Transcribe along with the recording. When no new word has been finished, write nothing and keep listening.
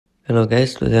Hello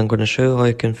guys, today I'm gonna show you how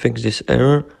you can fix this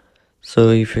error.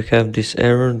 So if you have this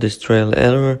error, this trail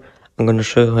error, I'm gonna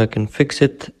show you how you can fix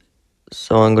it.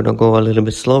 So I'm gonna go a little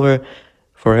bit slower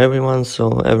for everyone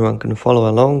so everyone can follow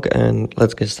along, and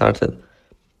let's get started.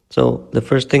 So the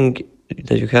first thing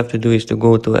that you have to do is to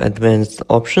go to advanced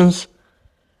options,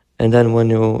 and then when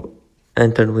you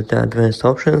enter with the advanced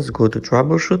options, go to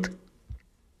troubleshoot,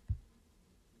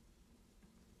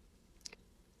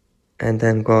 and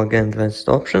then go again advanced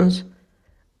options,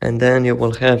 and then you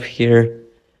will have here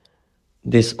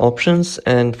these options,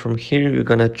 and from here you're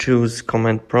gonna choose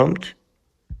command prompt,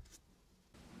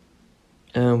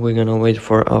 and we're gonna wait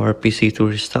for our PC to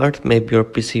restart. Maybe your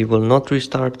PC will not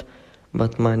restart,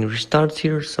 but mine restarts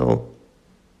here. So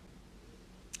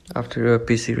after your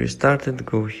PC restarted,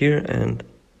 go here and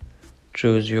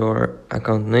choose your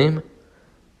account name,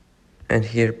 and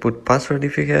here put password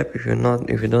if you have. If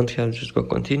you don't have, just go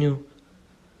continue.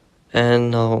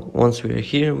 And now once we're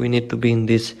here, we need to be in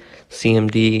this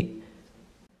CMD.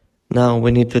 Now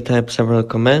we need to type several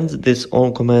commands. All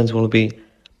commands will be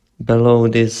below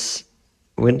this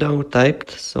window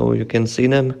typed, so you can see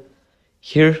them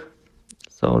here.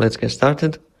 So let's get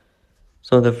started.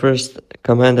 So the first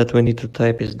command that we need to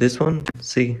type is this one,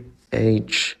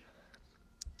 chkdsk,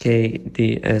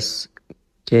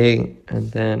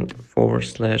 and then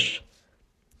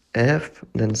 /f,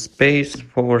 then space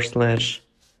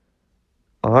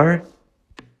 /r,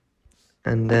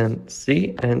 and then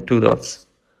c and 2 dots,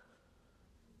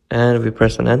 and we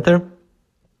press on enter.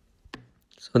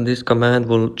 So this command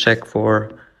will check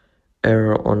for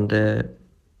error on the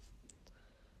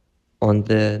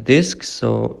disk,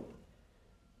 so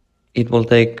it will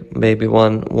take maybe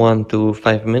 1 to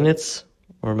 5 minutes,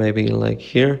 or maybe like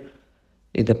here,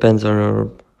 it depends on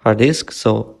your hard disk.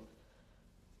 So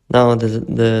now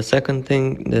the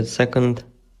second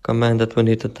command that we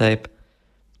need to type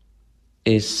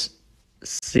is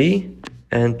C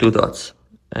and 2 dots,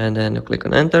 and then you click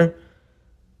on enter.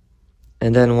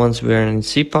 And then once we are in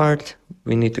C part,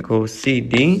 we need to go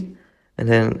CD and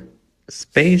then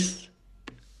space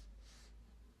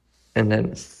and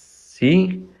then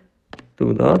C,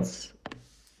 2 dots,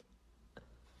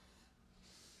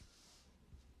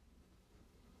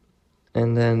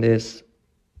 and then this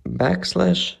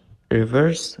backslash,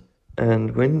 reverse,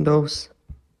 and Windows,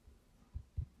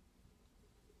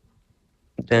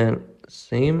 then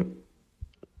same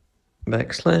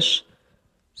backslash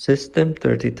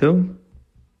System32,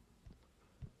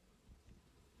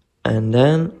 and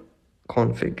then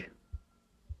config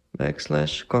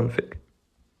backslash config,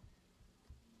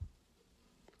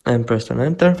 and press on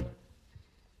enter.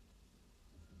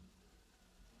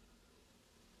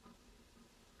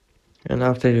 And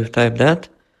after you've typed that,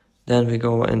 then we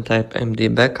go and type md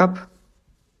backup,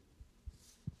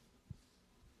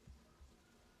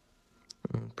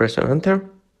 press on enter.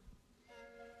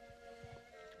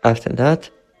 After that,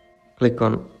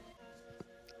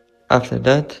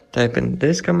 type in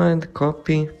this command,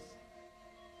 copy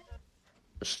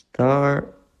star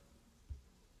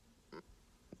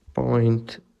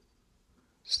point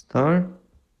star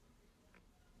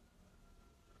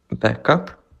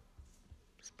backup,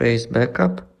 space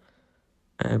backup,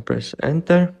 and press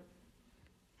enter.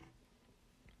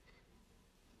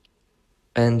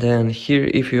 And then here,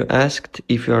 if you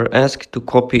are asked to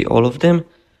copy all of them,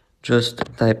 just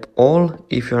type all.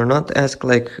 If you're not asked,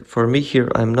 like for me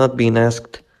here, I'm not being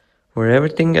asked for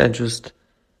everything, I just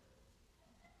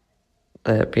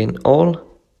type in all.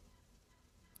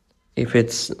 If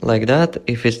it's like that,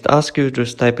 if it's asked you,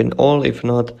 just type in all. If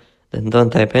not, then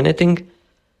don't type anything.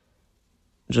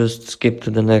 Just skip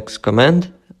to the next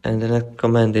command, and the next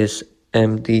command is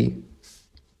md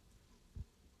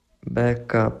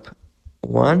backup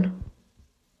 1,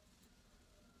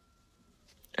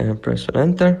 and press on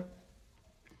enter.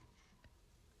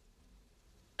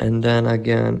 And then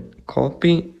again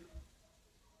copy,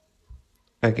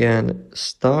 again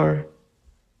star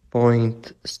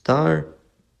point star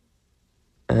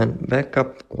and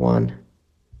backup 1,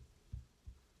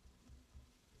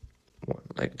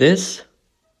 like this.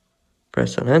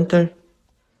 Press on enter,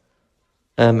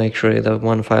 and make sure that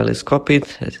one file is copied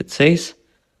as it says.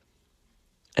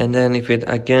 And then if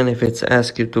it's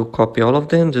asked you to copy all of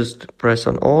them, just press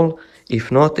on all.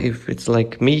 If not, if it's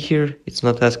like me here, it's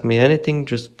not asking me anything,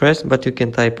 just press, but you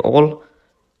can type all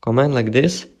command like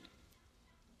this.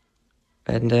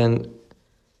 And then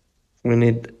we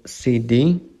need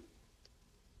CD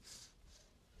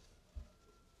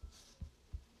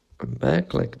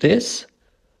back like this,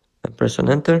 and press on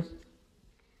enter.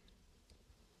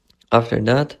 After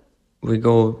that, we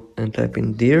go and type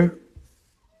in dir,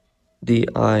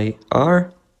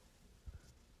 dir,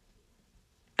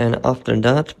 And after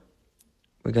that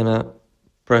we're gonna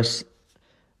press,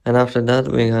 and after that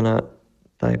we're gonna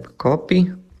type copy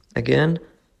again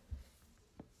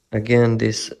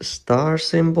this star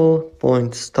symbol,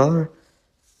 point star,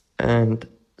 and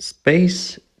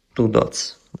space, 2 dots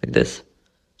like this,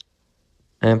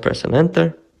 and press an enter.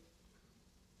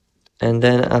 And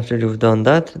then after you've done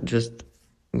that, just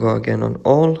go again on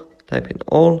all, type in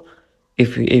all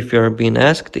if you're being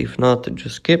asked. If not,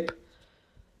 just skip.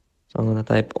 So I'm gonna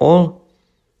type all,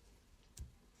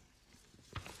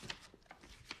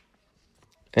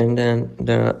 and then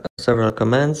there are several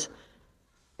commands.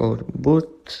 Go to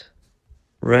boot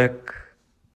rec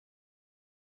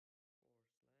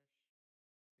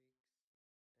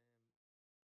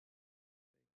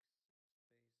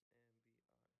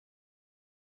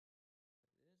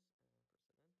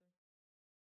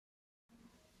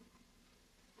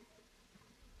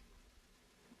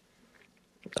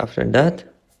After that,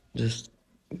 just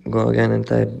go again and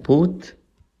type boot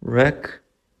rec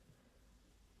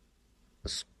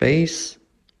space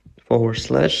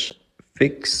 /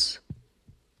 fix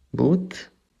boot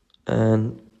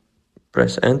and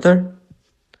press enter.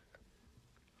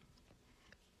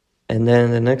 And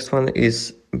then the next one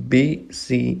is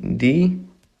bcd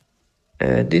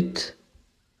edit,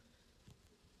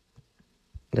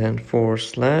 then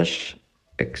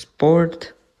 /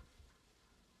 export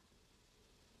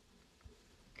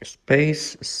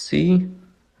space c,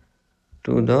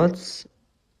 2 dots,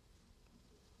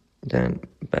 then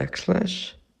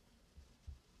backslash,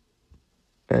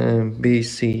 and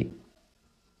bcd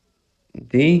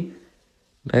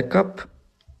backup,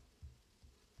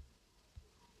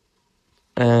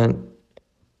 and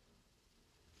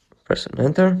press an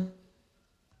enter.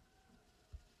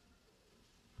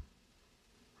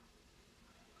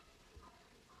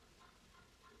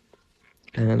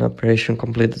 And operation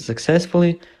completed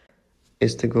successfully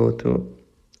is to go to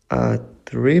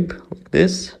attrib like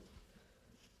this,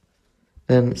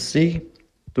 then c,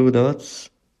 2 dots,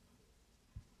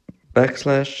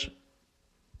 backslash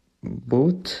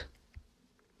boot,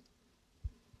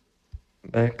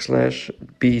 backslash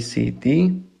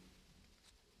bcd,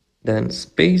 then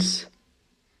space,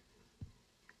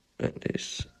 and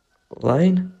this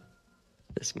line,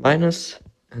 this minus,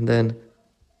 and then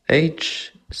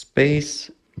h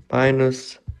space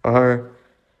minus r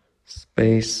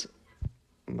space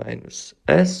minus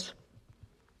s,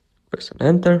 press an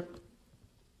enter.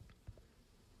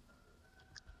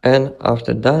 And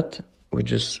after that we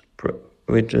just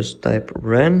type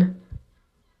ren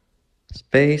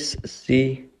space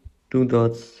c, 2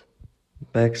 dots,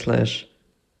 backslash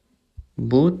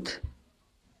boot,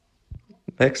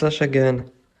 backslash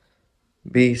again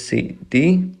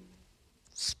bcd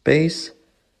space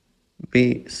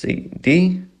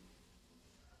bcd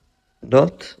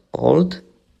dot alt,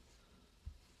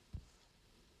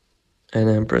 and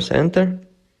then press enter.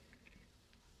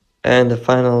 And the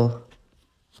final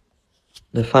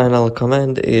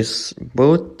command is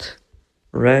boot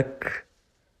rec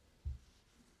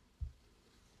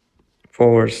 /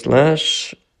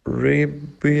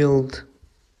 rebuild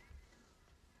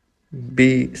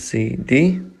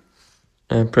bcd,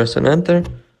 and press an enter.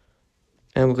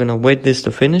 And we're gonna wait this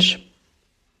to finish.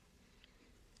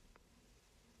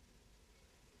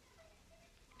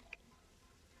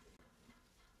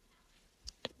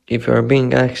 If you are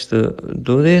being asked to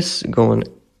do this, go on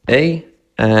A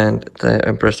and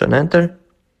press an enter.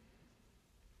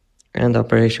 And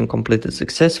operation completed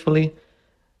successfully.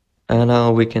 And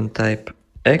now we can type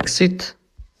exit.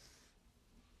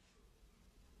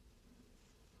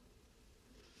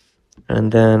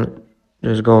 And then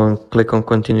just go and click on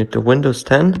continue to Windows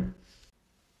 10.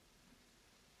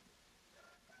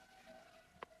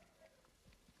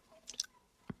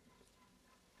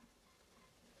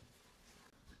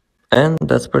 And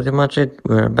that's pretty much it.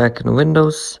 We're back in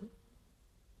Windows.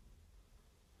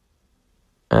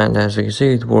 And as you can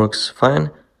see, it works fine.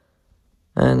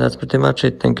 And that's pretty much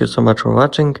it. Thank you so much for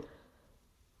watching.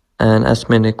 And ask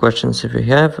me any questions if you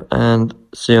have. And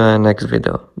see you in the next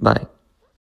video. Bye.